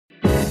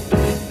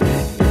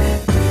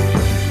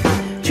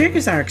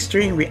Triggers are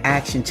extreme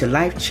reaction to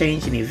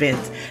life-changing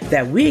events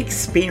that we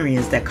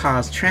experience that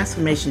cause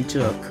transformation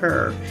to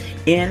occur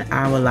in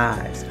our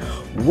lives.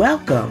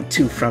 Welcome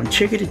to From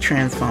Trigger to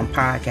Transform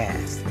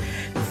podcast.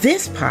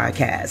 This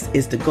podcast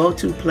is the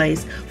go-to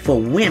place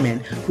for women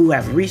who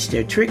have reached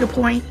their trigger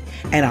point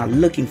and are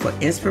looking for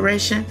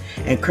inspiration,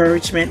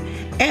 encouragement,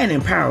 and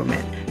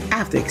empowerment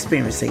after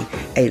experiencing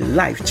a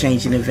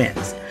life-changing event.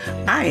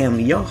 I am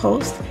your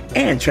host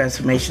and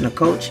transformational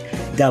coach,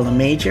 Della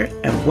Major,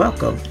 and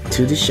welcome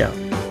to the show.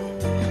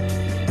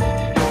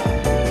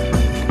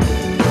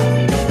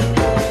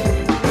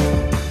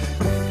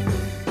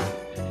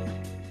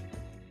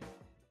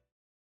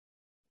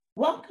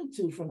 Welcome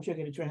to From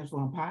Trigger to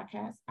Transform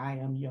podcast. I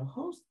am your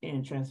host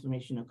and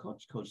transformational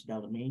coach, Coach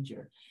Della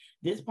Major.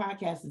 This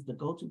podcast is the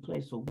go-to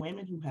place for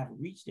women who have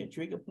reached their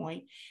trigger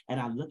point and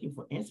are looking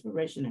for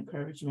inspiration,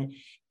 encouragement,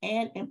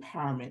 and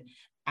empowerment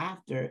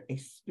after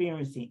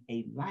experiencing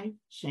a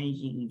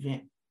life-changing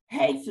event.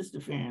 Hey, sister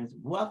friends,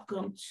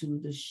 welcome to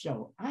the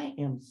show. I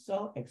am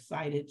so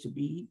excited to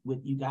be with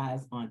you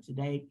guys on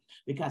today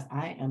because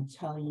I am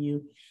telling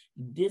you,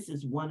 this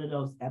is one of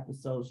those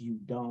episodes you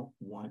don't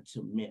want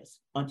to miss.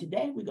 On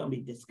today, we're going to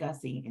be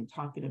discussing and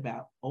talking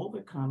about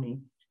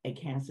overcoming a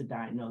cancer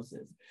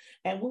diagnosis.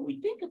 And when we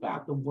think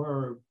about the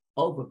word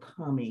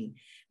overcoming,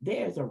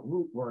 there's a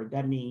root word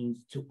that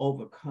means to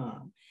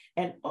overcome.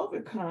 And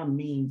overcome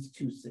means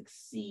to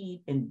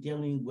succeed in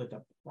dealing with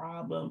a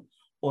problem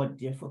or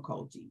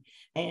difficulty.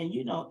 And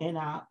you know, in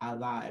our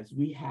lives,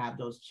 we have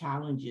those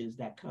challenges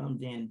that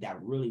comes in that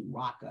really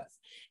rock us.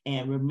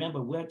 And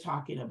remember, we're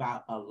talking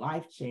about a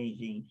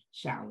life-changing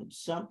challenge,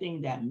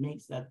 something that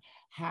makes us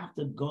have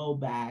to go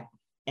back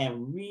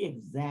and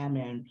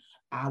re-examine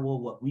our,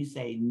 what we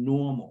say,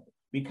 normal.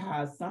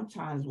 Because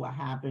sometimes what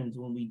happens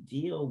when we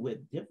deal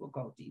with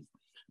difficulties,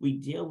 we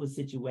deal with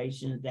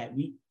situations that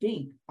we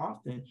think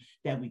often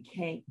that we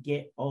can't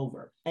get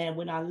over. And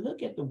when I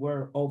look at the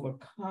word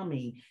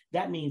overcoming,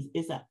 that means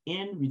it's an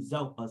end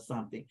result of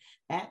something.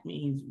 That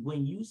means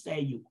when you say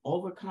you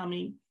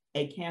overcoming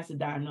a cancer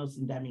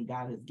diagnosis, that means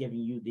God has given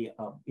you the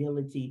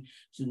ability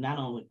to not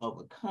only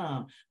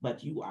overcome,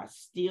 but you are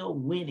still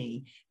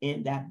winning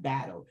in that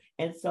battle.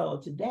 And so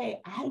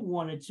today I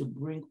wanted to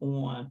bring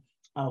on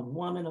a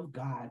woman of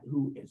God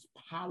who is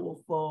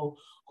powerful,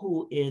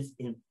 who is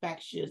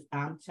infectious.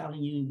 I'm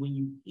telling you, when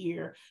you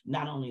hear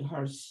not only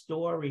her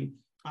story,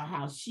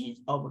 how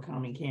she's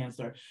overcoming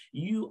cancer,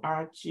 you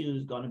are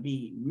too going to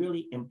be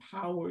really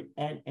empowered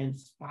and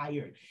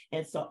inspired.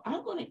 And so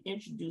I'm going to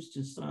introduce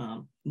to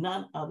some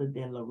none other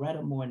than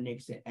Loretta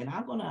Moore-Nixon, and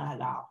I'm going to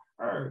allow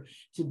her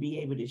to be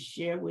able to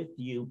share with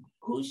you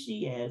who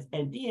she is,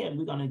 and then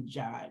we're going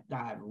to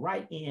dive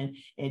right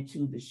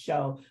into the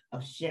show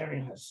of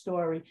sharing her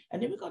story,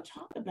 and then we're going to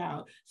talk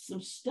about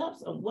some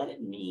steps on what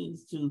it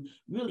means to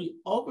really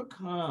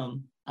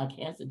overcome a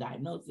cancer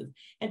diagnosis.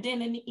 And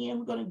then in the end,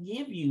 we're going to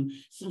give you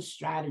some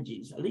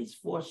strategies, at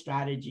least 4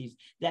 strategies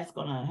that's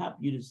going to help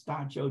you to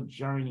start your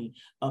journey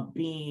of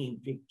being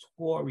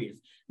victorious,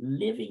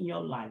 living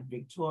your life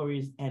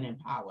victorious and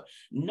empowered.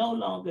 No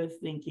longer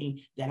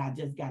thinking that I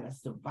just got to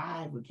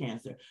survive with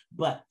cancer,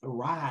 but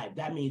thrive.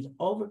 That means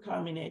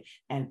overcoming it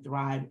and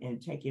thrive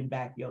and taking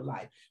back your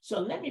life. So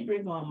let me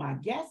bring on my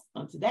guest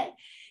on today.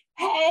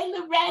 Hey,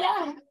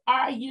 Loretta,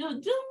 how are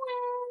you doing?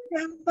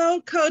 Hello,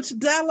 Coach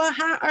Della.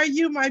 How are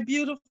you, my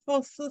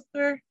beautiful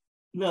sister?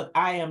 Look,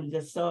 I am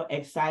just so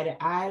excited.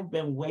 I've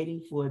been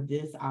waiting for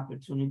this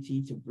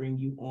opportunity to bring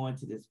you on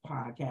to this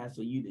podcast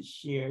for you to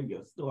share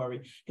your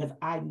story, because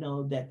I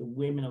know that the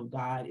women of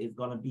God is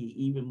going to be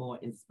even more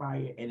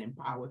inspired and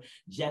empowered,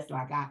 just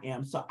like I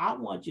am. So I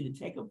want you to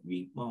take a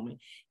brief moment,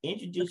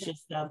 introduce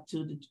yourself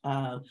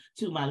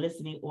to my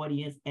listening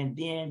audience, and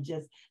then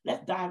just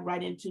let's dive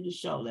right into the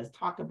show. Let's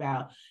talk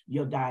about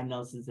your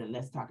diagnosis, and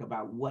let's talk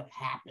about what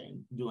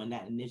happened during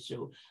that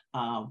initial,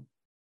 I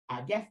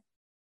guess,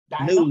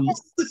 news.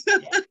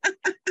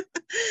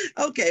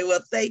 Okay,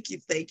 well, thank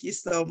you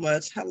so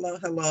much.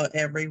 Hello,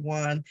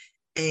 everyone.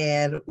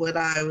 And what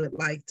I would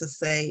like to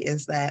say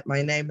is that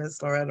my name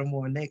is Loretta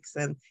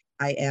Moore-Nixon.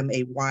 I am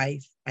a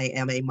wife, I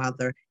am a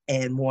mother,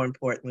 and more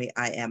importantly,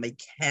 I am a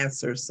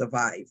cancer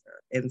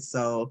survivor. And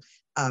so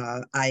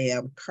I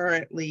am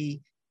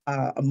currently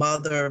a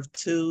mother of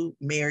 2,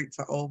 married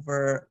for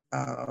over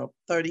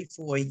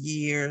 34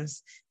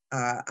 years.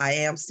 I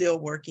am still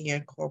working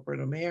in corporate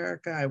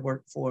America. I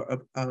work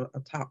for a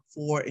top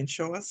 4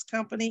 insurance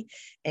company,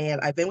 and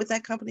I've been with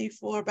that company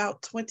for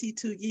about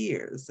 22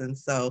 years. And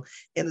so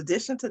in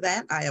addition to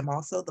that, I am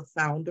also the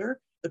founder,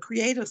 the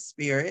creative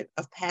spirit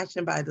of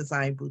Passion by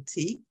Design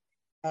Boutique,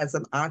 as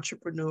an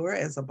entrepreneur,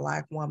 as a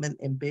Black woman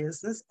in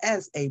business,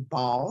 as a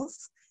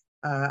boss.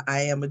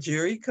 I am a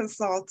jury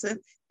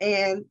consultant,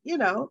 and, you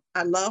know,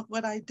 I love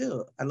what I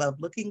do. I love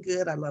looking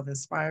good. I love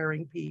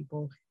inspiring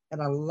people,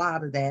 and a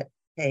lot of that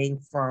came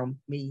from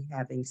me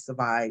having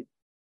survived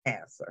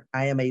cancer.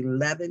 I am an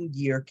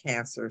 11-year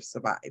cancer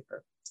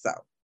survivor. So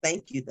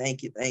thank you.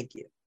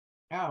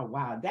 Oh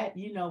wow, that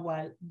you know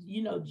what,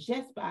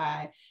 just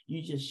by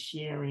you just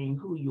sharing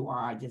who you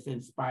are just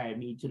inspired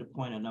me to the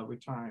point of no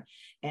return.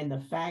 And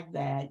the fact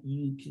that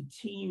you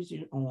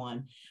continue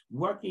on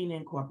working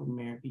in corporate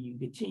America, you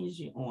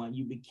continue on,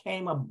 you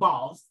became a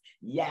boss.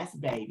 Yes,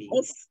 baby.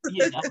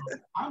 You know,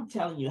 I'm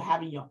telling you,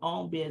 having your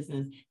own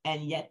business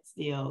and yet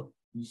still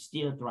you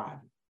still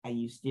thriving and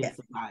you still Yeah,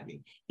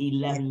 surviving yeah,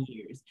 11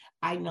 years.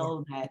 I yeah.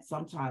 know that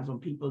sometimes when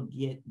people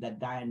get the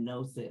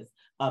diagnosis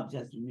of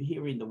just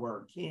hearing the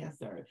word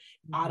cancer,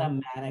 Mhm.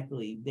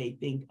 automatically they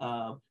think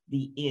of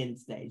the end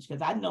stage.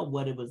 Because I know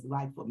what it was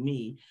like for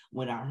me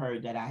when I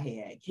heard that I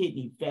had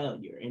kidney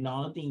failure. And the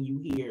only thing you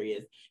hear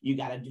is you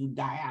got to do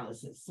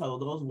dialysis. So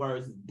those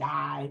words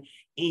die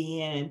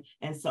in.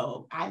 And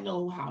so I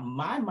know how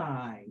my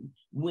mind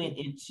went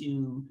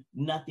into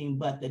nothing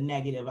but the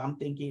negative. I'm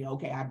thinking,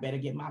 okay, I better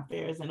get my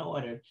affairs in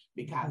order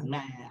because, Mhm.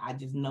 man, I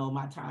just know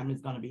my time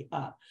is going to be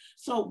up.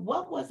 So,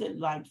 what was it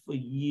like for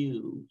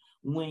you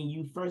when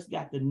you first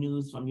got the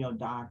news from your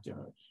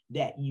doctor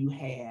that you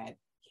had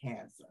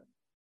cancer?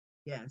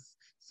 Yes.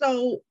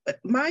 So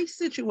my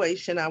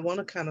situation, I want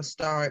to kind of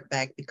start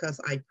back because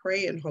I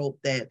pray and hope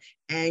that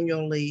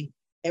annually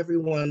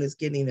everyone is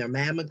getting their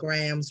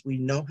mammograms. We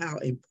know how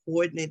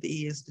important it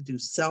is to do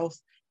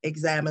self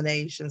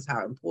examinations,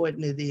 how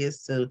important it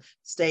is to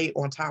stay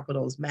on top of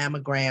those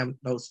mammogram,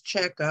 those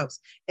checkups.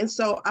 And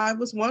so I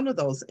was one of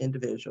those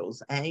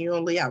individuals.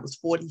 Annually, I was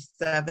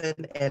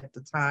 47 at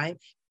the time.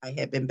 I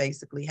had been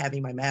basically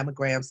having my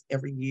mammograms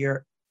every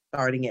year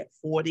starting at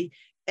 40.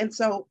 And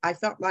so I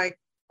felt like,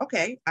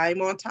 okay,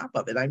 I'm on top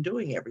of it. I'm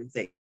doing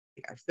everything.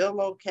 I feel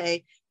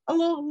okay, a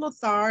little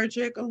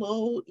lethargic, a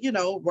little,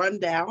 run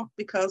down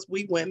because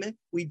we women,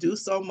 we do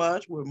so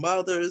much. We're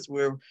mothers,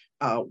 we're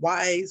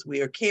wives,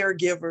 we are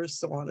caregivers,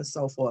 so on and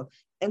so forth.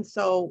 And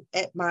so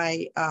at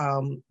my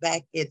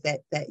back at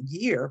that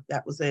year,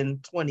 that was in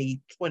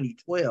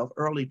 2012,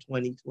 early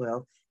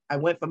 2012, I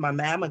went for my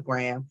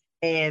mammogram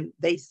and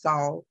they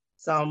saw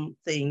some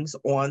things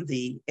on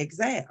the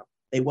exam.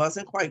 They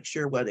wasn't quite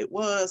sure what it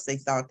was. They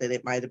thought that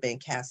it might have been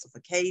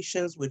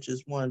calcifications, which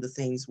is one of the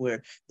things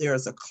where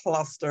there's a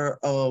cluster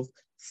of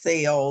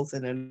cells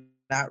and they're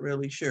not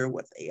really sure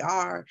what they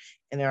are.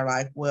 And they're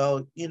like,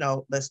 well,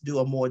 let's do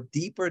a more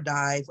deeper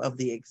dive of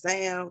the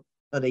exam.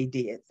 So they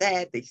did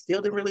that. They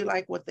still didn't really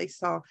like what they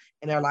saw.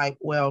 And they're like,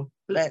 well,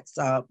 let's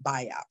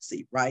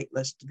biopsy, right?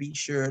 Let's be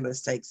sure.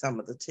 Let's take some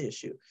of the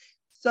tissue.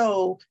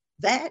 So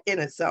that in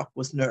itself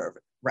was nerve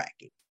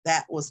wracking.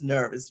 That was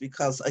nervous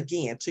because,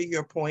 again, to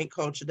your point,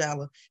 Coach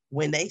Adela,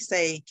 when they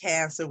say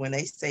cancer, when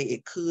they say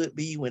it could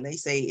be, when they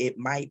say it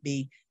might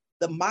be,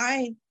 the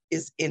mind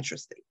is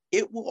interesting.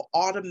 It will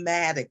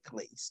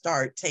automatically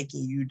start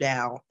taking you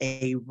down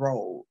a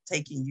road,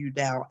 taking you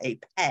down a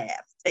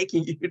path,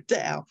 taking you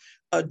down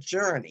a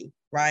journey,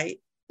 right?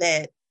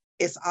 That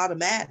it's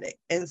automatic.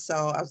 And so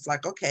I was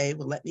like, okay,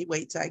 well, let me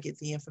wait till I get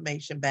the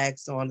information back,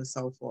 so on and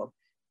so forth.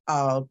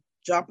 Uh,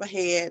 Jump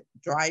ahead,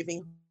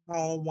 driving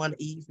home one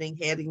evening,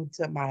 heading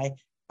to my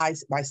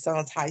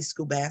son's high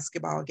school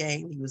basketball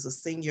game. He was a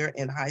senior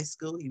in high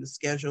school. He was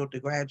scheduled to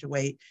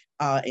graduate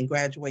and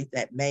graduate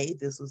that May.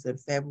 This was in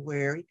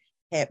February.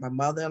 Had my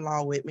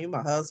mother-in-law with me.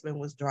 My husband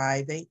was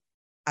driving.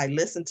 I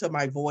listened to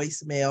my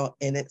voicemail,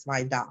 and it's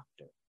my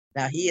doctor.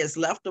 Now he has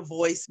left a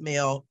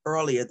voicemail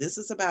earlier. This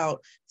is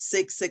about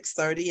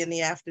 6:30 in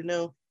the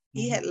afternoon.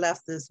 He Mm-hmm. had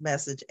left this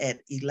message at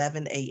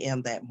 11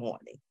 a.m. that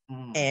morning.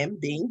 Mm. And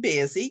being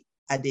busy,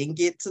 I didn't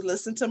get to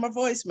listen to my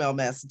voicemail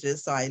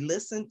messages. So I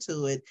listened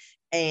to it.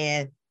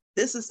 And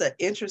this is the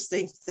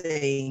interesting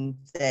thing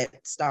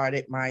that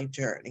started my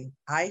journey.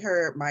 I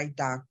heard my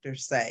doctor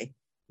say,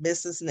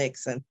 Mrs.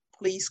 Nixon,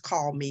 please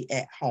call me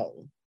at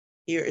home.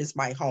 Here is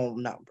my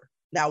home number.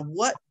 Now,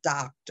 what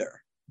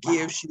doctor Wow.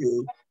 gives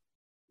you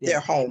their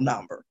Yes. home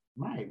number?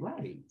 Right,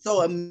 right.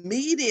 So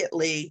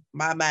immediately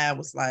my mind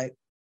was like,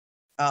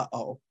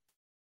 uh-oh,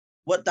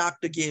 what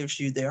doctor gives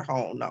you their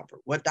home number?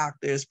 What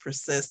doctor is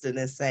persistent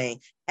in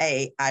saying,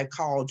 hey, I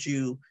called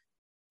you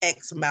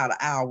X amount of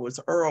hours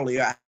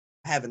earlier. I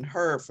haven't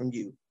heard from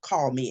you.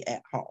 Call me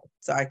at home.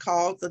 So I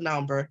called the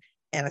number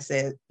and I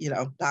said,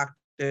 doctor,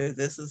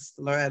 this is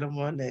Loretta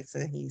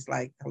Moore-Nixon. He's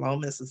like, hello,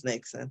 Mrs.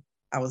 Nixon.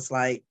 I was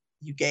like,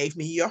 you gave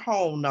me your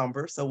home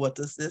number. So what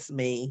does this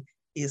mean?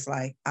 He's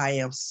like, I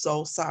am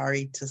so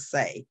sorry to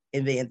say.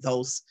 And then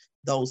those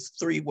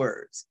three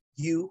words,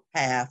 you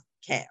have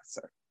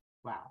cancer.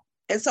 Wow.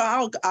 And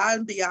so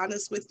I'll be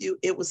honest with you,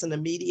 it was an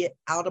immediate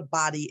out of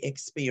body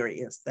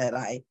experience that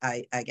I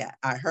got.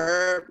 I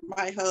heard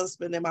my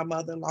husband and my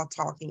mother-in-law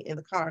talking in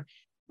the car.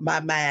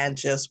 My mind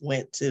just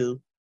went to,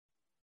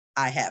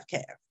 I have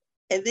cancer.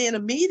 And then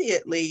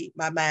immediately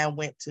my mind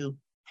went to,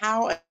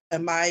 how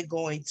am I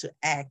going to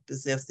act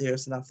as if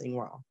there's nothing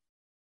wrong?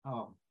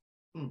 Oh.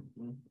 Mm,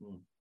 mm, mm.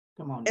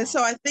 Come on And now.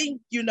 so I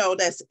think,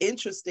 that's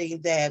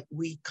interesting that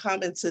we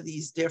come into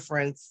these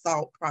different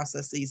thought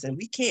processes and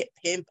we can't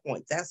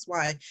pinpoint. That's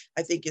why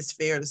I think it's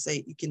fair to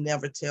say you can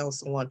never tell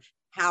someone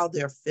how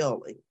they're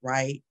feeling,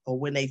 right? Or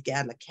when they've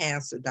gotten a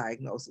cancer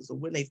diagnosis, or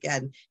when they've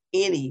gotten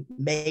any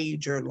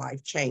major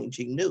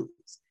life-changing news.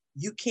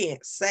 You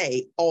can't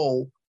say,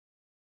 oh,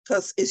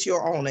 because it's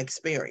your own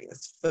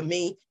experience. For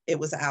me, it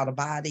was out of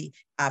body.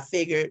 I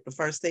figured the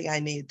first thing I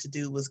needed to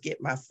do was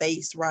get my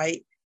face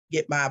right,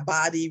 get my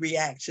body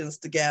reactions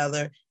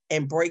together,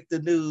 and break the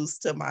news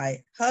to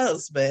my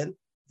husband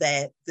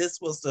that this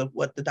was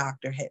what the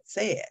doctor had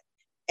said.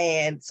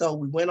 And so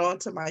we went on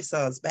to my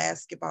son's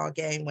basketball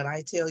game. When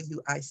I tell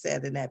you, I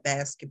sat in that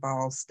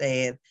basketball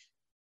stand,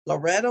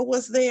 Loretta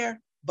was there,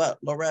 but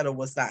Loretta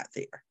was not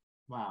there.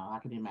 Wow, I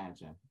can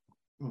imagine.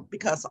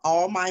 Because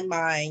all my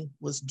mind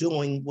was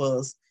doing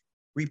was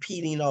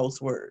repeating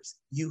those words.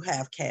 You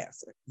have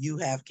cancer, you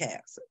have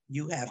cancer,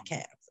 you have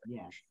cancer.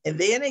 Yeah. And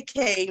then it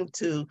came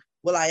to,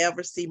 will I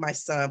ever see my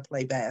son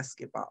play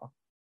basketball?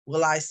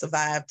 Will I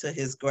survive to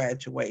his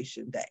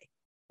graduation day?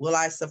 Will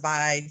I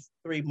survive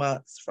 3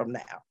 months from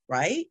now,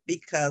 right?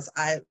 Because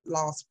I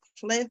lost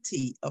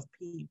plenty of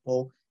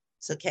people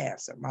to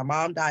cancer. My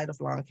mom died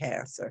of lung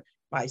cancer.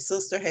 My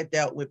sister had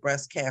dealt with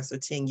breast cancer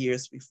 10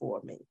 years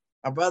before me.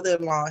 My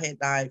brother-in-law had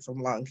died from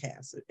lung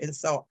cancer. And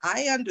so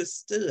I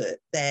understood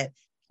that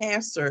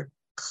cancer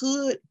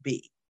could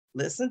be,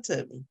 listen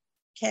to me,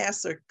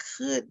 cancer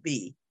could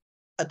be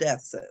a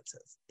death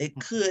sentence. It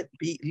could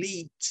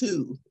lead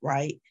to,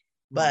 right?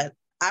 But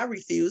I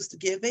refused to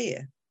give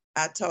in.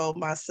 I told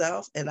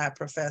myself, and I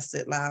professed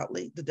it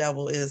loudly, the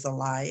devil is a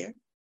liar.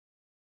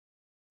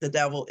 The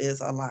devil is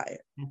a liar.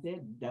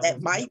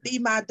 That might be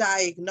my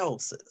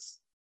diagnosis,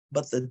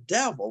 but the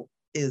devil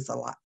is a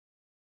liar.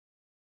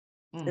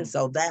 And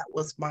so that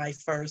was my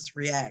first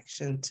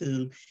reaction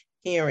to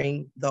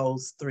hearing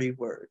those 3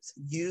 words.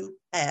 You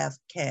have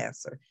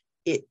cancer.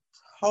 It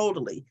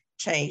totally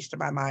changed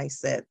my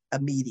mindset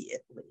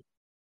immediately.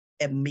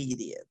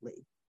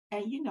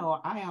 And you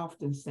know, I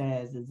often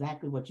says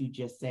exactly what you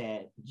just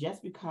said.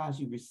 Just because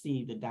you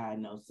receive the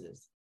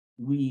diagnosis,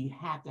 we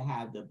have to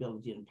have the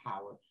ability and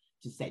power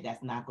to say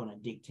that's not going to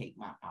dictate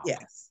my outcome.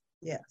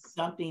 Yes.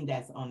 Something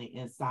that's on the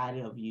inside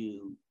of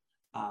you,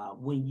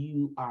 when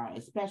you are,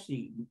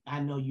 especially, I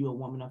know you're a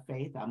woman of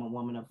faith. I'm a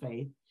woman of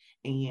faith,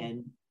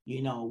 and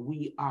you know,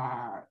 we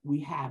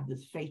have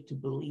this faith to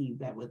believe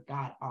that with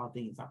God, all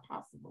things are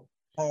possible.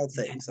 All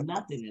things.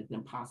 Nothing is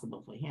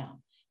impossible for him.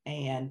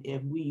 And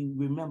if we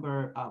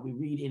remember, we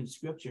read in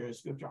scripture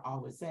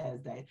always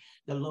says that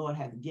the Lord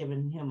has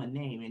given him a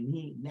name,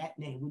 and that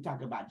name, we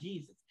talk about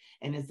Jesus.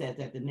 And it says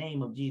that the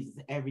name of Jesus,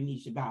 every knee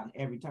shall bow and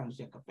every tongue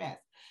shall confess.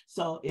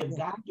 So if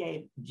God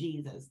gave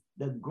Jesus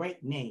the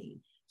great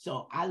name,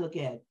 so I look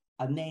at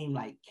a name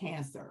like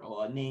cancer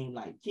or a name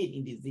like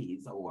kidney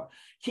disease or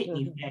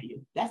kidney failure,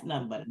 that's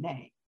nothing but a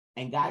name.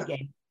 And God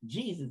gave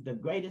Jesus the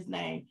greatest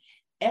name.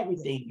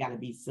 Everything got to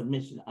be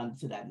submission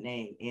unto that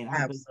name. And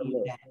I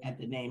believe that at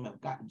the name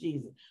of God,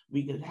 Jesus,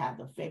 we could have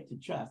the faith to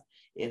trust.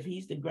 If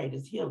he's the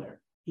greatest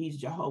healer, he's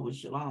Jehovah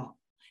Shalom,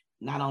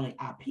 not only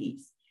our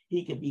peace,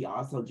 he could be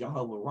also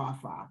Jehovah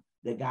Rapha,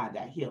 the God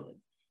that healeth.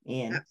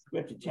 And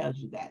scripture tells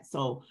you that.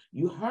 So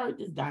you heard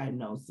this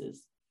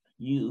diagnosis.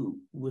 You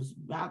was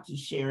about to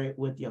share it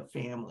with your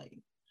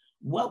family.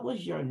 What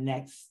was your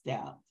next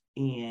step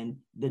in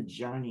the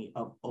journey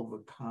of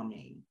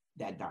overcoming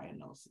that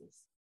diagnosis?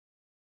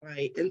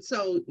 Right. And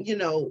so, you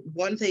know,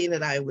 one thing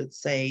that I would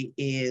say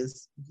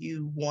is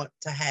you want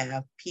to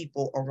have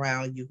people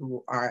around you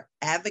who are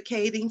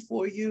advocating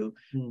for you,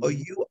 or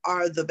you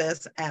are the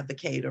best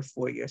advocator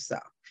for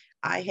yourself.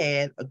 I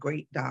had a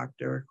great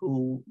doctor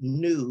who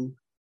knew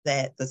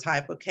that the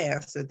type of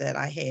cancer that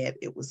I had,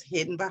 it was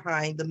hidden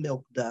behind the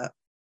milk duct.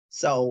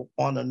 So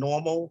on a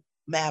normal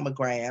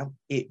mammogram,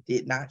 it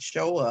did not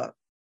show up.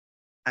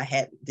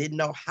 I didn't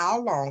know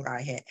how long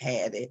I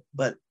had it,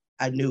 but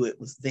I knew it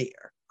was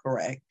there.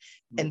 Correct.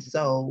 And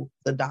so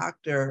the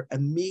doctor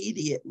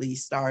immediately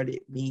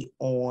started me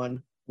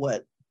on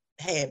what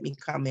had me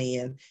come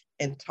in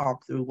and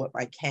talk through what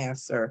my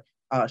cancer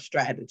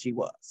strategy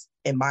was.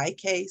 In my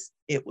case,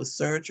 it was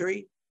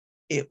surgery.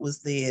 It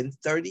was then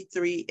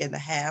 33 and a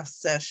half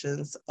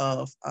sessions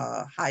of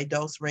high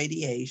dose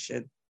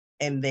radiation.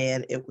 And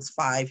then it was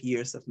 5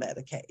 years of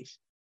medication.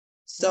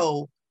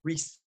 So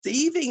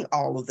receiving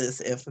all of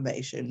this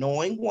information,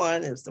 knowing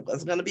one, it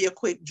wasn't going to be a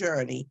quick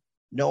journey.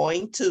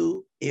 Knowing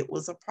 2, it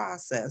was a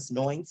process.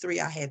 Knowing 3,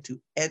 I had to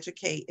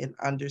educate and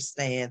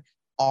understand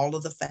all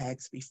of the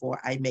facts before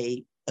I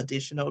made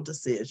additional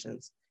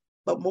decisions.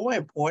 But more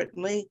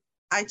importantly,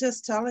 I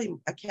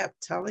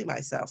kept telling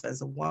myself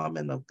as a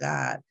woman of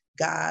God,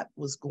 God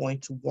was going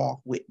to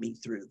walk with me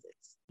through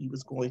this. He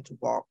was going to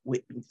walk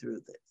with me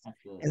through this.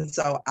 And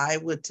so I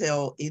would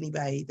tell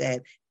anybody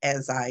that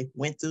as I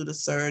went through the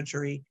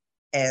surgery,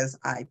 as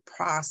I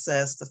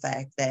processed the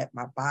fact that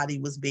my body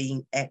was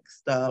being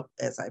X'd up,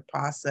 as I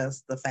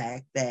processed the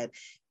fact that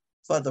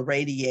for the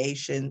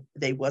radiation,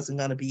 they wasn't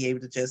going to be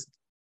able to just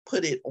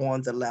put it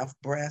on the left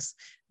breast,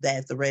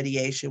 that the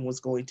radiation was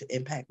going to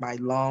impact my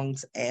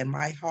lungs and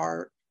my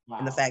heart,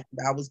 and the fact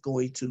that I was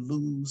going to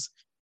lose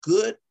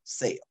good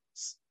cells.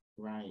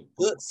 Right.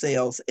 good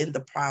cells in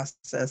the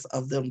process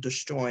of them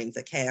destroying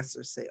the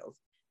cancer cells.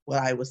 What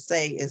I would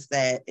say is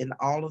that in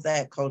all of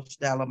that, Coach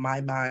Della,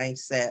 my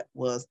mindset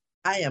was,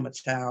 I am a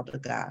child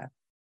of God.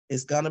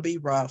 It's going to be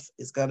rough.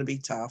 It's going to be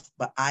tough,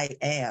 but I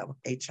am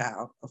a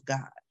child of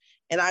God.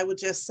 And I would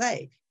just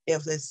say,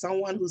 if there's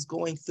someone who's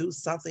going through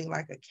something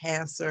like a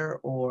cancer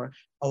or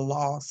a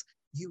loss,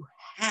 you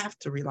have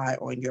to rely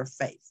on your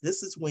faith.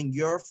 This is when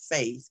your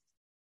faith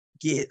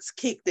gets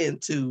kicked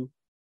into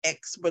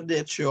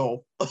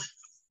exponential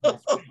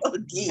That's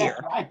right. gear,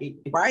 That's right.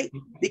 right?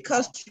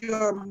 Because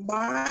your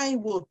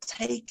mind will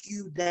take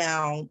you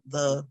down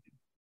the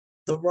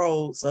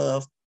roads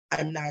of,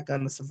 I'm not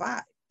going to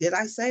survive. Did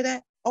I say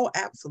that? Oh,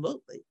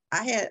 absolutely.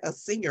 I had a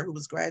senior who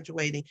was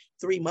graduating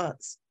 3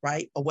 months,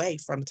 right, away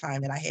from the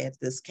time that I had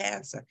this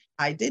cancer.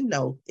 I didn't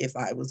know if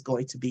I was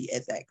going to be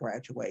at that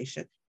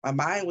graduation. My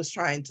mind was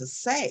trying to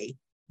say,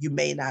 you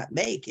may not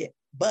make it,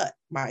 but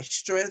my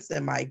strength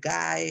and my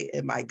guide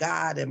and my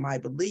God and my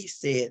belief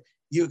said,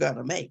 you're going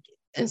to make it.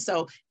 And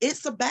so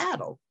it's a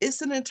battle.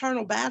 It's an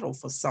internal battle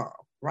for some,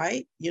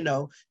 right? You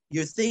know,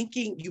 you're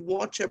thinking, you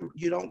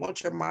don't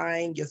want your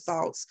mind, your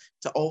thoughts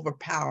to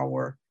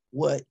overpower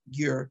what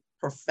you're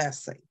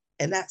professing.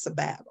 And that's a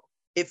battle.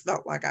 It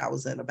felt like I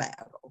was in a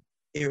battle.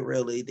 It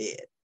really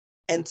did.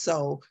 And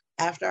so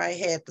after I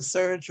had the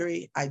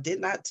surgery, I did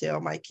not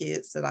tell my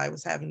kids that I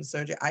was having the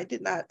surgery. I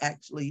did not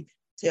actually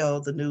tell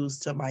the news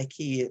to my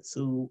kids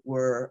who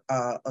were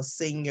a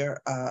senior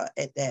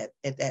at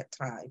that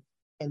time.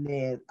 And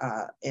then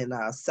in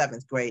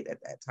seventh grade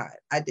at that time,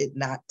 I did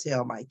not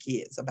tell my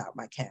kids about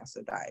my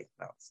cancer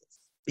diagnosis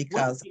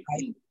because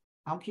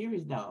I'm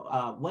curious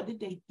though. What did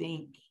they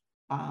think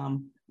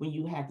when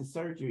you had the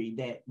surgery?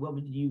 That what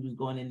was you was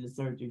going into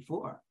surgery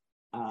for?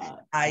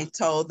 I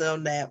told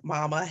them that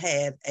Mama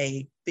had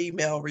a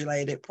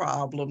female-related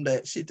problem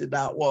that she did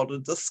not want to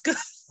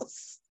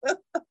discuss.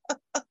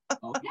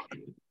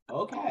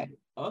 Okay.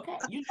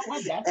 You know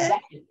what?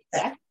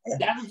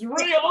 That was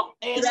real.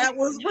 That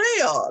was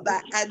real.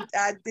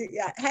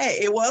 Hey,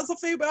 it was a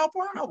female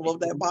problem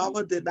that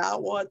Mama did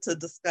not want to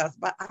discuss,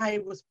 but I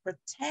was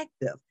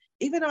protective.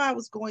 Even though I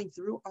was going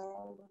through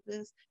all of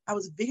this, I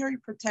was very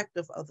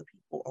protective of the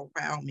people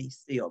around me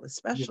still,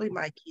 especially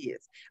my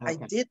kids. Okay. I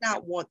did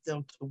not want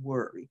them to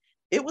worry.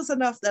 It was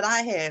enough that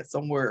I had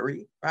some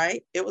worry,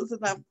 right? It was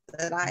enough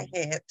that I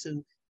had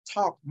to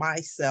talk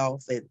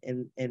myself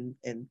and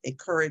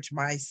encourage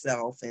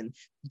myself and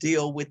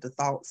deal with the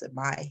thoughts in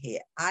my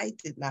head. I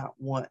did not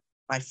want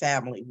my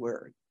family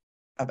worried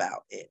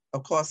about it.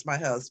 Of course, my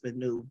husband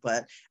knew,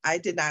 but I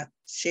did not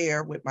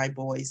share with my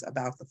boys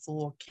about the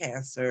full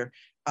cancer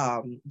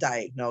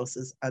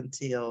diagnosis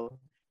until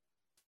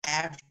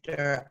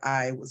after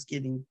I was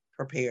getting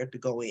prepared to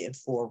go in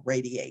for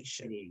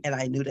radiation. And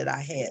I knew that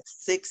I had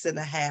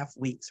 6.5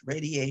 weeks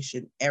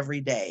radiation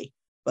every day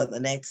for the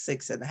next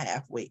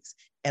 6.5 weeks.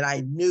 And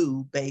I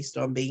knew based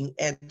on being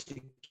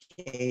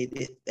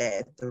educated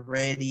that the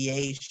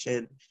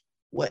radiation,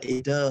 what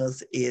it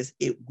does is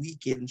it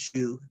weakens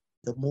you.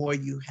 The more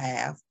you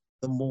have,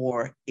 the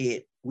more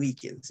it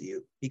weakens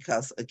you,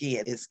 because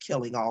again, it's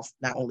killing off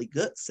not only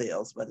good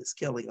cells, but it's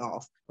killing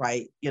off,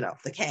 right,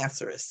 the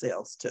cancerous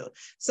cells too.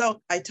 So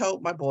I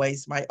told my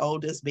boys, my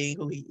oldest being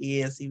who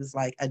he is, he was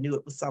like, I knew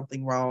it was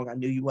something wrong. I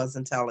knew you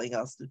wasn't telling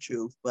us the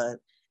truth,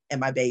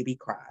 and my baby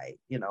cried,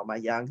 my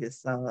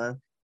youngest son,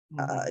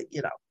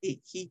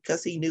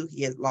 because he knew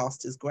he had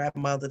lost his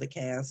grandmother to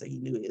cancer. He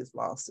knew he had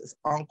lost his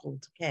uncle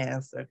to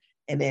cancer.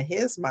 And in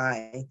his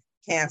mind,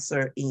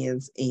 cancer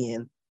ends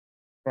in,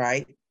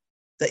 right,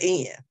 the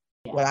end.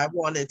 Yeah. What I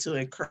wanted to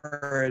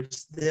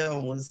encourage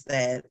them was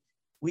that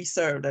we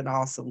served an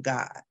awesome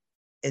God,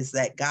 is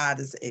that God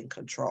is in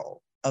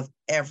control of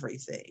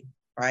everything,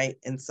 right?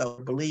 And so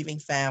believing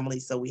family,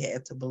 so we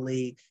had to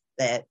believe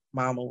that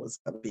Mama was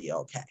going to be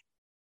okay.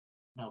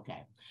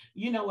 Okay.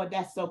 You know what?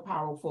 That's so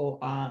powerful.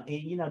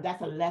 And,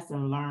 that's a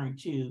lesson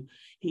learned too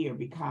here,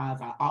 because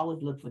I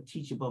always look for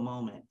teachable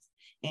moments.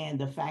 And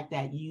the fact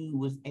that you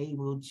was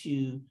able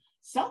to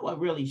somewhat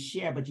really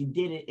share, but you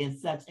did it in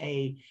such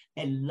a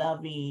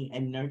loving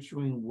and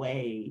nurturing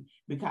way,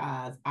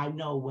 because I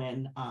know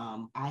when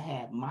I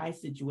had my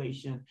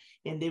situation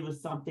and there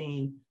was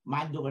something,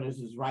 my daughters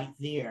was right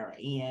there,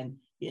 and,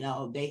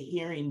 they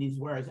hearing these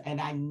words, and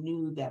I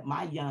knew that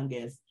my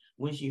youngest,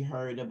 when she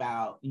heard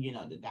about,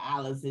 the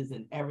dialysis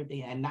and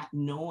everything, and not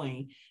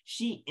knowing,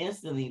 she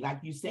instantly, like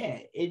you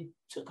said, it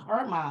took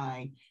her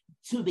mind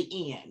to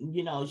the end.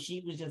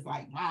 She was just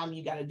like, Mom,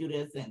 you got to do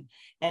this and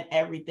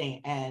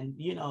everything. And,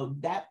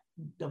 that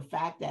the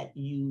fact that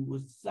you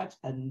was such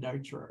a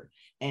nurturer,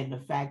 and the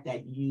fact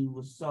that you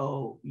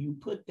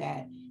put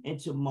that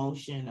into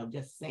motion of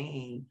just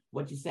saying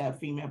what you said, a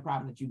female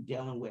problem that you're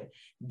dealing with,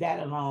 that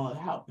alone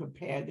helped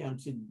prepare them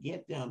to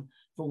get them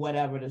for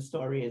whatever the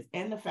story is.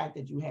 And the fact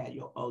that you had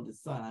your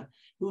oldest son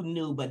who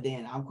knew, but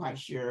then I'm quite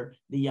sure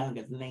the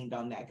youngest leaned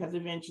on that, because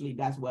eventually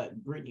that's what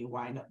Brittany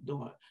wind up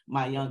doing.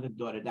 My youngest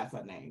daughter, that's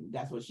her name.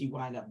 That's what she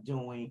wind up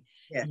doing,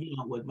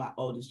 with my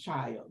oldest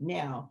child.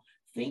 Now,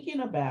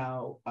 thinking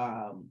about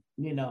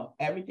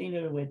everything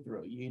that we went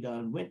through. You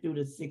done went through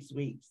the 6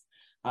 weeks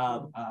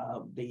of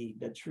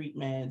the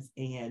treatments,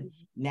 and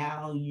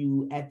now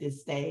you at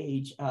this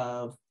stage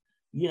of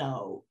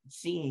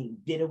seeing,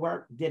 did it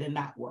work, did it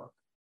not work?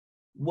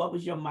 What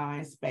was your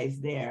mind space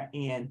there,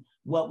 and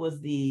what was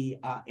the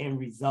end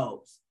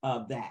results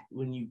of that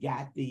when you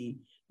got the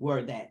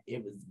word that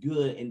it was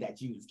good and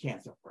that you was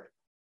cancer free?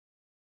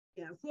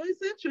 Yeah, so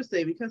it's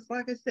interesting because,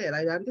 like I said,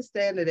 I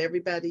understand that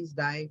everybody's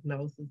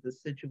diagnosis, the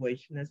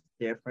situation is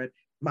different.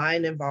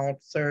 Mine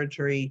involved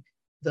surgery,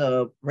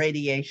 the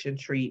radiation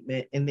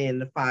treatment, and then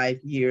the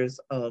 5 years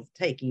of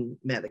taking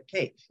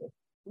medication.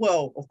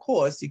 Well, of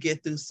course, you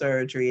get through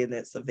surgery and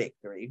it's a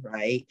victory,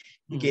 right?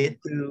 You get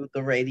through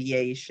the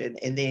radiation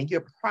and then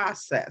you're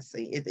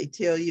processing. If they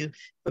tell you,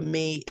 for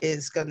me,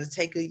 it's going to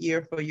take a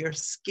year for your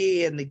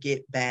skin to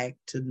get back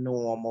to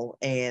normal.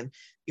 And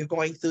you're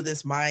going through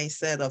this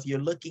mindset of you're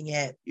looking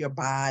at your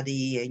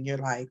body and you're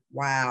like,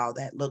 wow,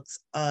 that looks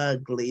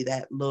ugly.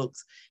 That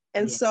looks.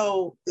 And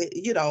so,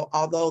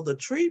 although the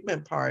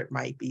treatment part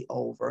might be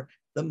over,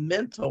 the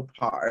mental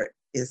part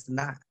is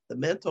not. The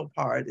mental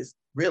part is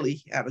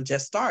really kind of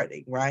just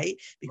starting, right?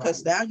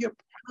 Because now you're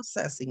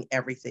processing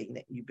everything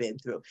that you've been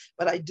through.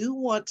 But I do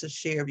want to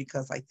share,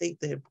 because I think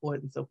the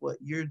importance of what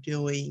you're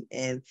doing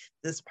and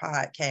this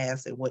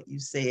podcast and what you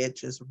said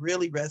just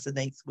really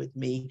resonates with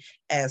me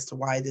as to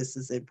why this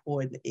is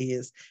important.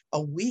 Is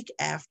a week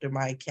after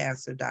my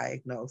cancer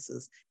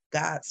diagnosis,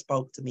 God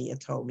spoke to me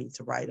and told me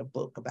to write a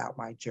book about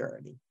my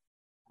journey.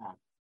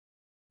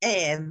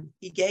 And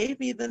he gave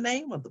me the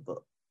name of the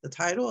book. The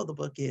title of the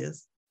book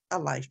is A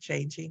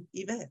Life-Changing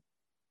Event,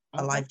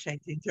 A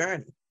Life-Changing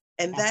Journey.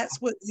 And that's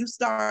what you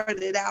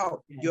started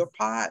out your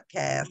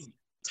podcast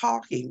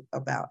talking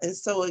about. And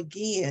so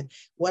again,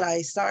 what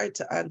I started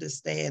to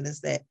understand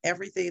is that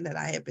everything that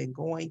I had been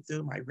going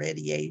through, my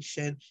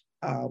radiation,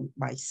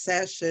 my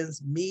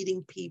sessions,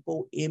 meeting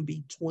people in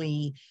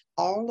between,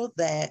 all of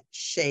that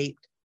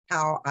shaped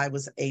how I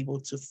was able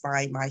to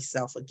find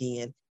myself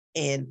again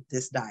in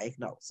this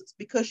diagnosis,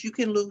 because you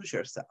can lose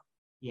yourself.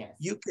 Yes.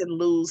 You can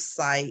lose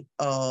sight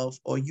of,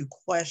 or you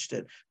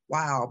question,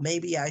 wow,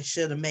 maybe I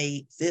should have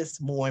made this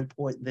more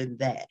important than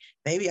that.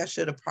 Maybe I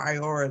should have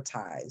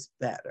prioritized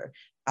better.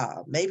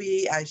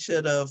 Maybe I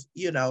should have,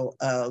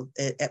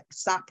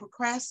 stopped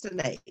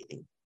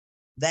procrastinating.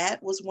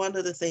 That was one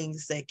of the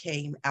things that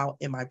came out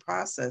in my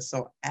process.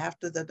 So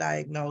after the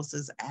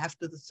diagnosis,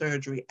 after the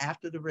surgery,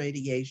 after the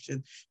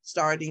radiation,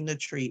 starting the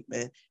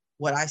treatment,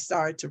 what I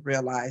started to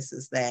realize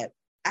is that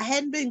I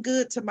hadn't been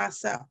good to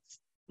myself.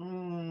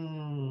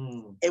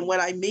 And what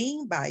I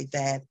mean by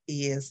that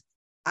is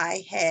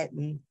I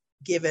hadn't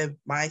given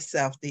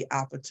myself the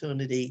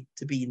opportunity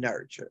to be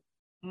nurtured.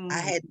 I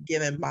hadn't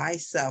given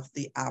myself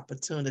the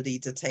opportunity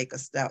to take a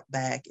step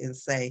back and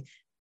say,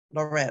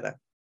 Loretta,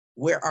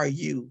 where are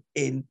you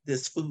in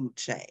this food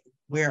chain?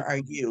 Where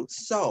are you?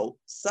 So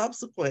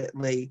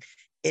subsequently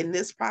in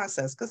this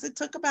process, because it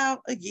took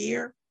about a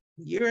year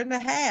and a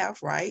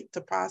half, right,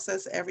 to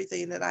process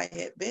everything that I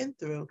had been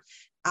through,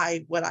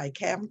 what I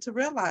came to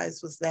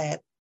realize was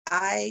that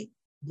I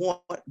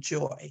want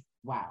joy.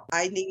 Wow.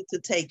 I need to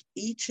take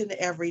each and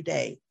every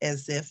day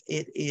as if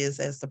it is,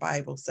 as the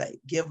Bible says,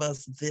 give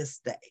us this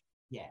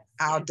day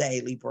our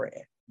daily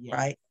bread,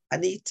 right? I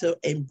need to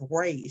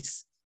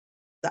embrace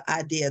the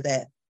idea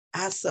that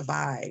I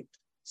survived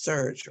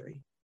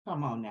surgery.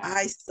 Come on now.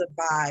 I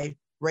survived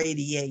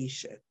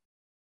radiation.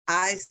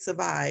 I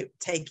survived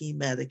taking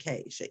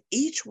medication,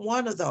 each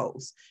one of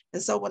those.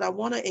 And so what I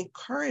want to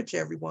encourage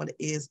everyone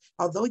is,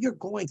 although you're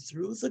going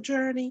through the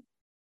journey,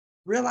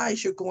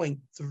 realize you're going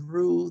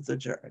through the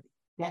journey.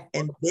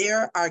 And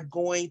there are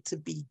going to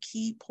be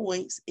key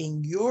points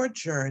in your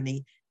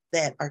journey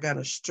that are going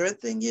to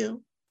strengthen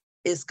you.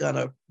 It's going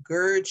to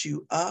gird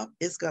you up.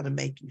 It's going to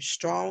make you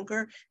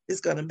stronger.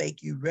 It's going to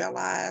make you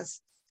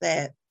realize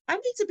that I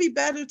need to be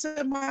better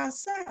to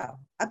myself.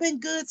 I've been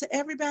good to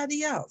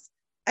everybody else.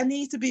 I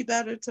need to be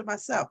better to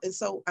myself. And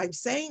so I'm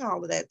saying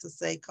all of that to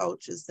say,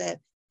 Coach, is that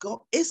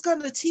it's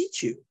going to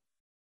teach you.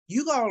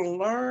 You're going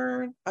to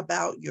learn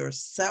about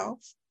yourself.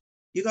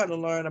 You're going to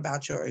learn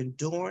about your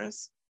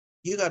endurance.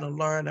 You're going to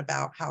learn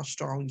about how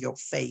strong your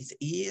faith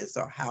is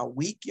or how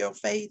weak your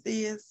faith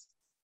is.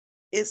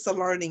 It's a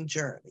learning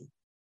journey.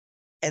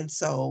 And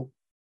so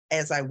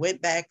as I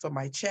went back for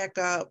my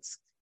checkups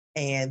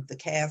and the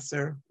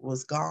cancer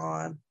was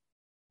gone,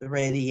 the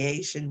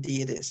radiation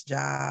did its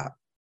job,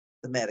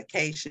 the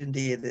medication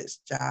did its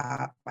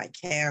job, my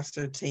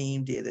cancer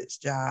team did its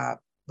job,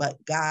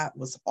 but God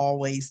was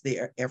always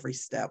there every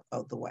step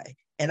of the way.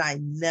 And I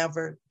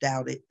never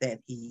doubted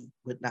that he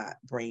would not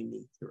bring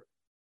me through.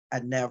 I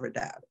never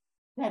doubted.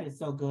 That is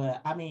so good.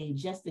 I mean,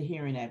 just to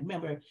hearing that.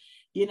 Remember,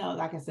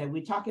 like I said,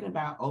 we're talking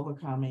about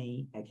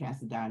overcoming a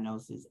cancer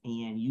diagnosis,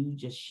 and you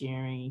just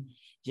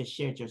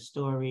shared your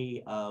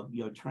story of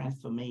your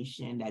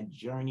transformation, that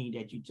journey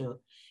that you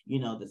took,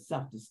 the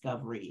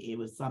self-discovery. It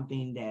was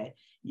something that,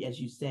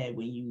 as you said,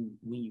 when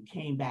you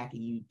came back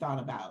and you thought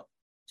about,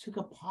 took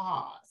a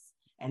pause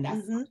And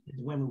that's as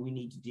women we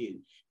need to do,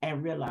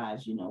 and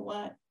realize, you know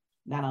what?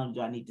 Not only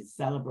do I need to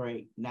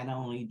celebrate, not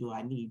only do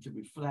I need to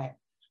reflect,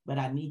 but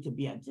I need to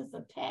be just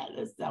a tad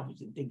less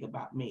selfish and think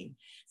about me.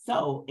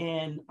 So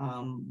in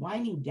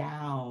winding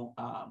down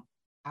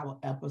our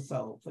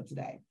episode for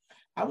today,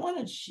 I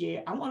want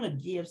to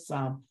give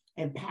some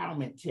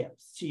empowerment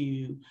tips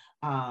to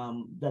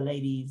the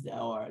ladies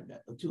or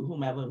to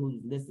whomever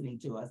who's listening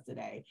to us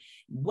today.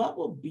 What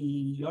will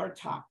be your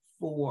top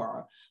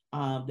 4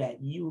 that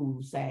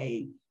you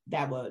say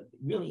that would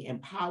really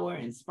empower,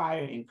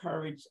 inspire,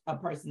 encourage a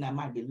person that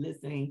might be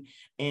listening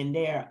and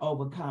they're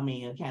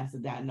overcoming a cancer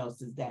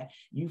diagnosis, that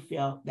you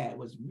felt that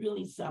was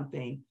really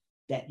something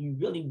that you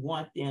really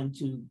want them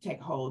to take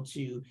hold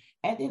to,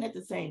 and then at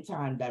the same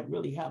time that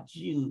really helps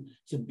you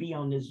to be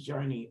on this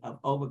journey of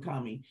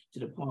overcoming to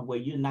the point where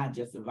you're not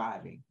just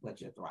surviving, but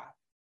you're thriving?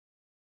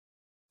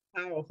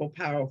 Powerful,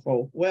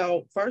 powerful.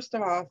 Well, first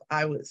off,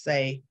 I would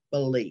say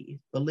believe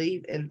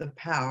in the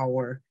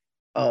power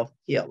of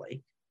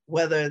healing.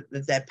 Whether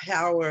that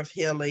power of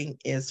healing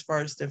is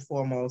first and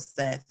foremost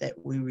that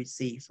we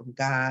receive from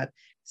God.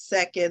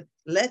 Second,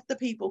 let the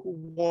people who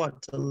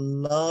want to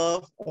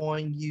love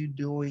on you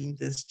during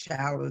this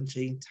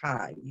challenging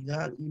time.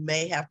 You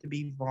may have to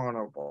be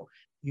vulnerable.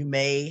 You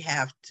may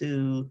have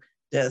to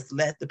just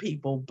let the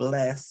people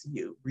bless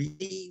you.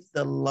 Receive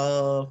the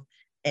love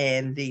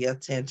and the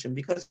attention,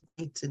 because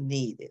you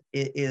need it.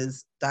 It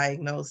is,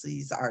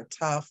 diagnoses are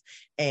tough,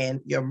 and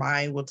your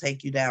mind will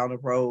take you down a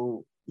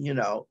road,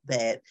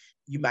 that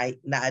you might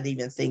not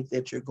even think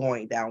that you're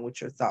going down with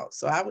your thoughts.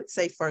 So I would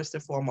say first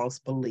and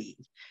foremost,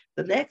 believe.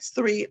 The next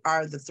 3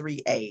 are the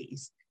 3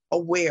 A's.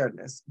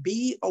 Awareness.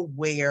 Be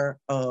aware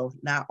of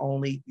not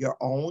only your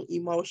own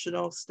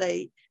emotional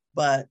state,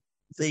 but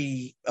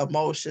the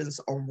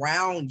emotions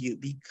around you,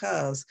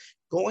 because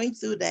going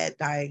through that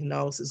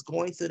diagnosis,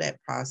 going through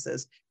that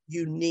process,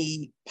 you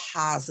need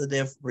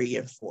positive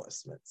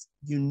reinforcements.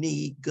 You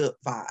need good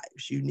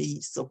vibes. You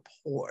need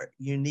support.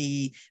 You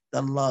need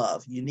the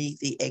love. You need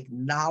the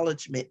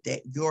acknowledgement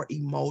that your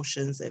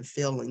emotions and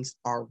feelings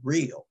are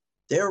real.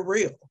 They're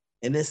real.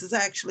 And this is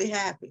actually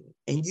happening.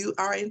 And you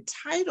are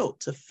entitled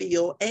to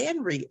feel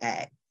and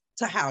react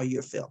to how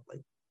you're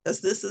feeling, because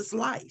this is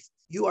life.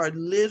 You are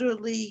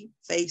literally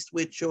faced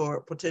with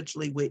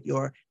potentially with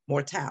your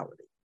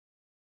mortality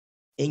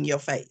in your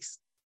face.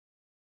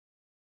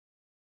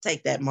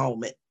 Take that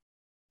moment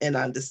and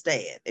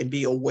understand and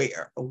be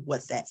aware of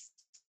what that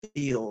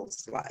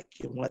feels like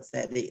and what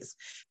that is.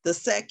 The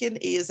second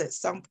is, at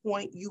some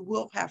point you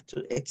will have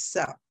to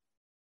accept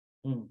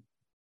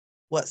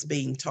what's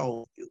being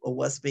told you, or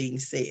what's being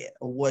said,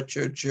 or what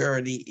your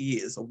journey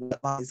is, or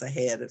what lies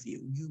ahead of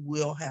you. You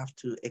will have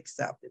to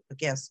accept it. But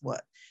guess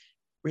what?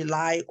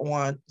 Rely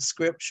on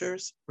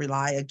scriptures.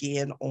 Rely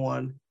again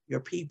on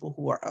your people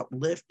who are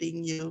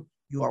uplifting you.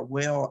 You are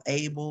you're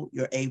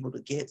able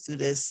to get through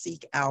this.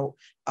 Seek out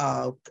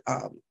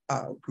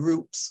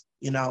groups,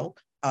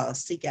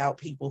 seek out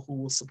people who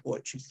will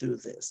support you through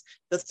this.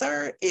 The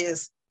third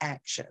is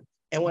action.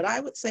 And what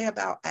I would say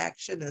about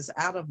action is,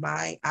 out of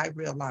mind, I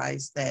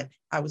realized that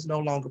I was no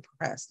longer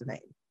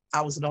procrastinating.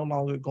 I was no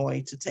longer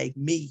going to take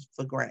me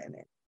for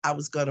granted. I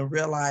was going to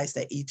realize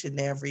that each and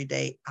every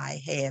day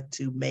I had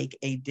to make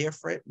a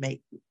difference,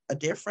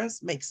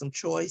 make some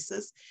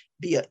choices,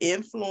 be an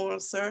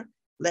influencer,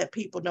 let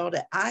people know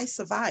that I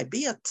survived.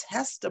 Be a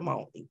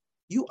testimony.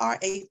 You are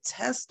a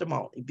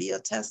testimony. Be a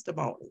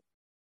testimony.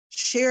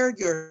 Share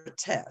your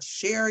tests,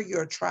 share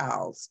your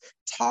trials,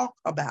 talk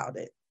about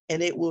it,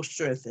 and it will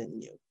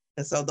strengthen you.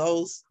 And so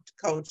those,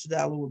 Coach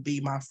Della, would be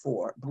my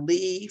 4.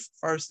 Believe,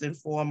 first and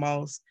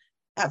foremost,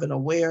 have an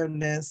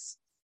awareness,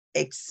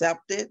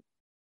 accept it.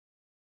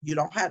 You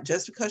don't have,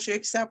 just because you're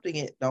accepting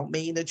it, don't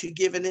mean that you're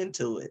giving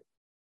into it.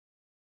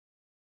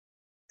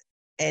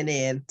 And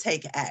then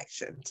take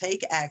action.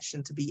 Take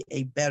action to be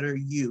a better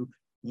you.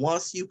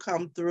 Once you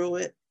come through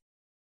it,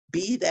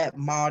 be that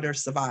martyr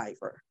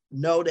survivor.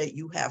 Know that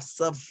you have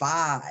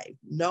survived.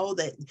 Know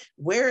that,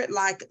 wear it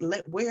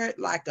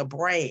like a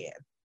brand.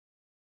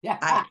 Yeah.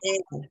 I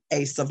am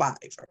a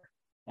survivor.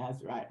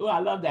 That's right. Oh, I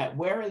love that.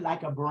 Wear it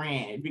like a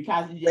brand,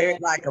 because wear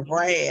it like a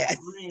brand.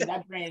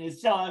 That brand is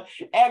showing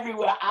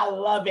everywhere. I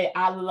love it.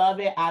 I love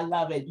it. I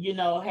love it.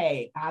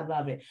 Hey, I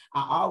love it.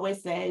 I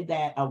always say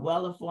that a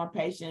well-informed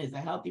patient is a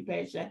healthy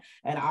patient.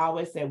 And I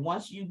always say,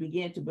 once you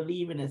begin to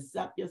believe and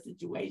accept your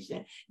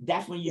situation,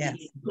 that's when you begin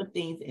to put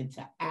things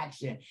into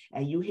action,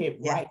 and you hit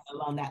right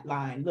along that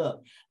line.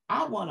 Look,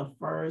 I want to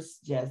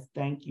first just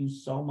thank you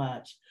so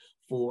much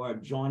for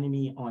joining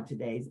me on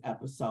today's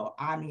episode.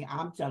 I mean,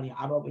 I'm telling you,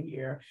 I'm over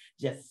here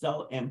just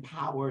so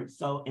empowered,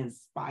 so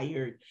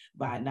inspired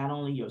by not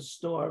only your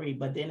story,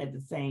 but then at the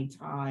same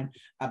time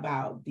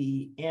about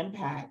the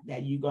impact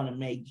that you're going to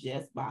make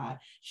just by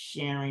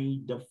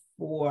sharing the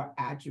 4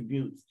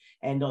 attributes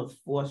and those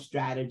 4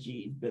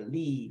 strategies: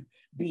 believe,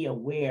 be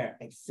aware,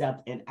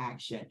 accept, and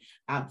action.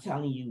 I'm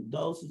telling you,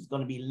 those who's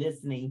going to be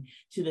listening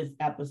to this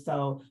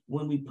episode,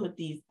 when we put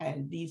these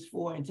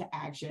four into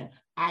action,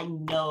 I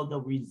know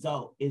the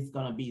result is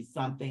going to be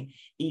something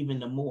even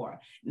the more.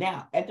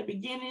 Now, at the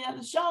beginning of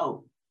the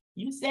show,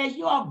 you said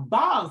you're a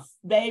boss,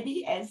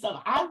 baby. And so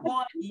I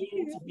want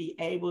you to be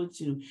able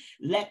to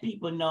let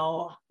people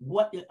know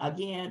what,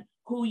 again,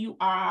 who you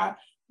are,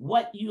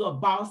 what you're a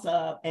boss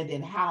of, and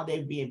then how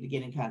they'd be able to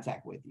get in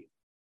contact with you.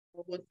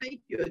 Well,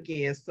 thank you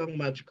again so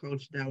much,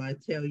 Coach Della. I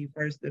tell you,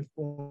 first and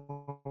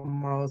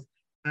foremost,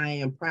 I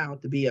am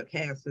proud to be a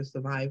cancer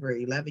survivor,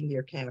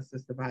 11-year cancer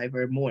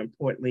survivor. More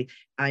importantly,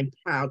 I'm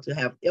proud to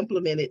have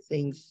implemented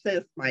things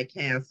since my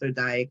cancer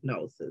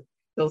diagnosis.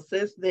 So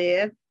since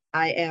then,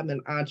 I am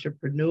an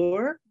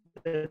entrepreneur.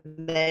 The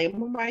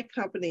name of my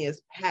company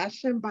is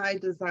Passion by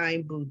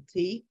Design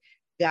Boutique.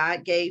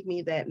 God gave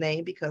me that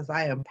name because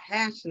I am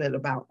passionate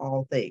about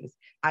all things.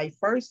 I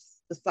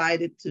first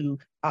decided to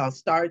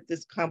start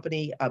this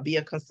company, be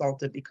a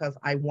consultant, because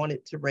I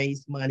wanted to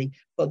raise money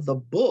for the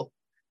book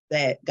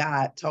that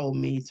God told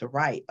me to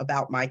write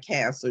about my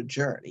cancer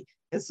journey.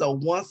 And so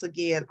once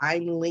again,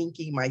 I'm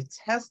linking my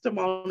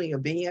testimony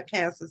of being a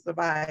cancer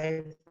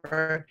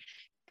survivor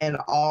and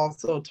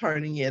also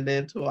turning it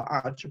into an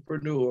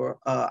entrepreneur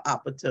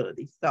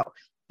opportunity. So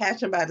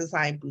Passion by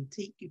Design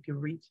Boutique, you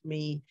can reach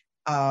me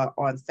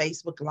on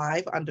Facebook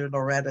Live under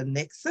Loretta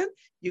Nixon.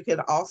 You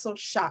can also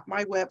shop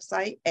my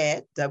website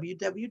at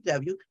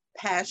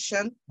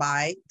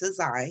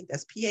www.passionbydesign,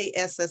 that's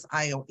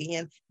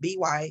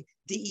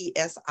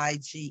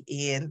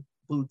PASSIONBYDESIGN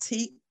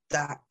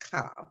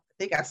boutique.com. I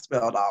think I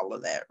spelled all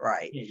of that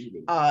right.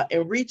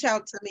 And reach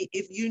out to me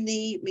if you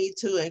need me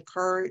to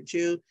encourage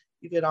you.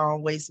 You can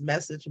always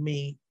message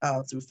me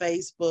through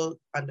Facebook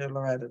under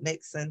Loretta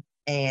Nixon,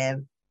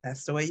 and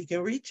that's the way you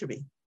can reach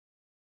me.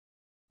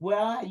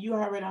 Well, you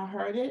already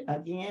heard it.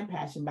 Again,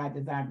 Passion by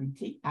Design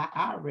Boutique.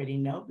 I already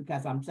know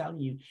because I'm telling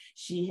you,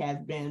 she has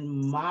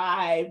been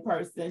my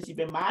person. She's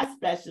been my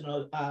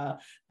special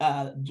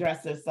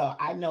dresser. So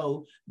I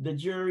know the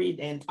jewelry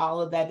and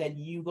all of that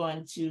you're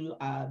going to,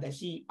 that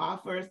she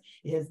offers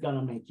is going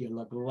to make you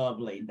look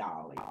lovely,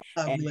 darling.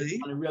 Lovely. And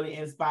it's going to really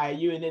inspire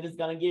you. And it is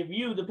going to give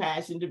you the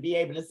passion to be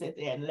able to sit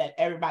there and let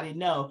everybody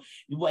know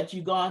what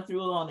you've gone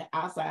through on the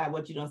outside,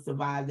 what you don't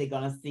survive. They're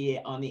going to see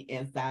it on the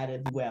inside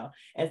as well.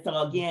 And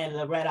so again,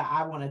 Loretta,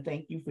 I want to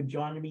thank you for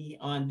joining me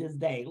on this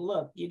day.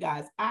 Look, you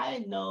guys,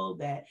 I know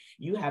that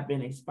you have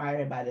been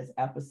inspired by this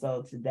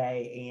episode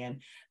today,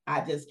 and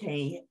I just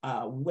can't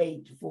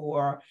wait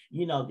for,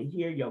 to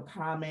hear your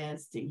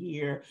comments, to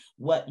hear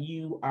what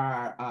you're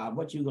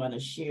going to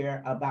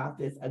share about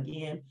this.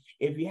 Again,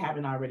 if you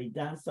haven't already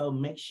done so,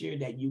 make sure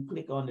that you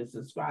click on the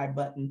subscribe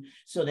button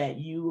so that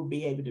you will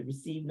be able to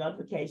receive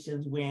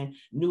notifications when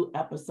new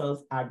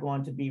episodes are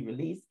going to be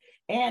released.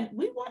 And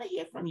we want to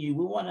hear from you.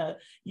 We want to,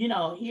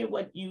 hear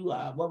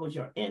what was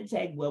your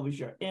intake, what was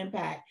your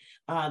impact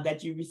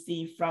that you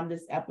received from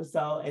this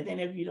episode. And then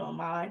if you don't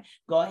mind,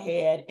 go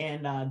ahead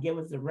and give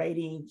us the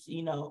ratings,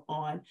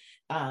 on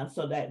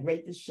so that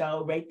rate the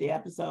show, rate the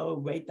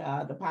episode, rate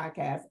the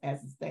podcast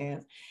as it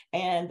stands.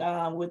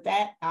 And with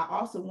that, I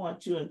also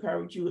want to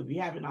encourage you, if you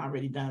haven't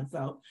already done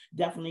so,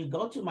 definitely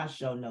go to my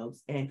show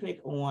notes and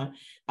click on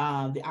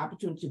the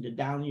opportunity to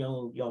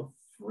download your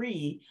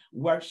free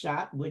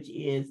workshop, which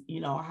is,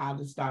 how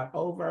to start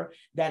over.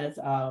 That is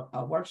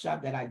a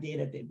workshop that I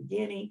did at the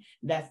beginning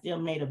that's still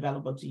made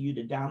available to you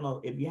to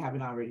download if you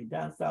haven't already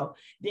done so.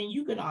 Then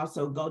you can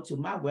also go to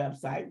my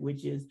website,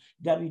 which is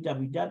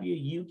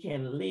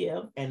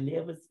www.youcanlive, and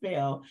live is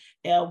spelled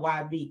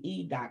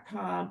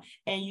LYVE.com.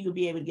 And you can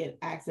be able to get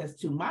access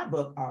to my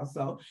book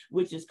also,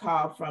 which is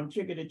called From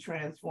Trigger to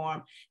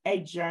Transform, A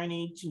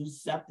Journey to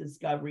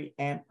Self-Discovery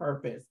and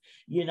Purpose.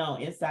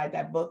 Inside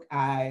that book,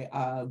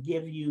 I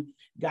give you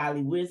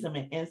godly wisdom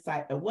and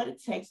insight of what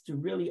it takes to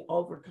really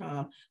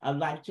overcome a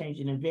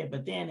life-changing event,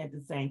 but then at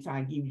the same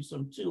time give you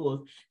some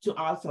tools to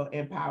also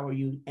empower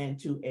you and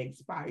to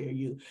inspire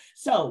you.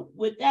 So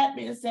with that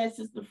being said,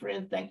 sister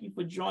friends, thank you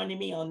for joining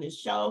me on this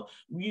show.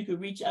 You can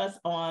reach us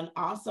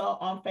also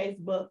on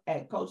Facebook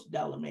at Coach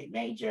Della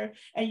Major,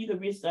 and you can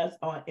reach us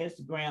on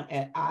Instagram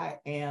at I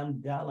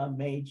am Della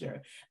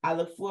Major. I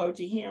look forward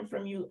to hearing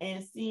from you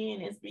and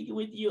seeing and speaking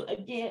with you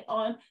again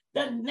on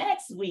the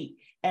next week.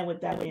 And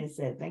with that being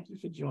said, thank you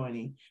for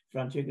joining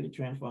From Trigger to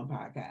Transform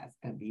podcast,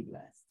 and be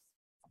blessed.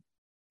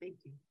 Thank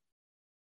you.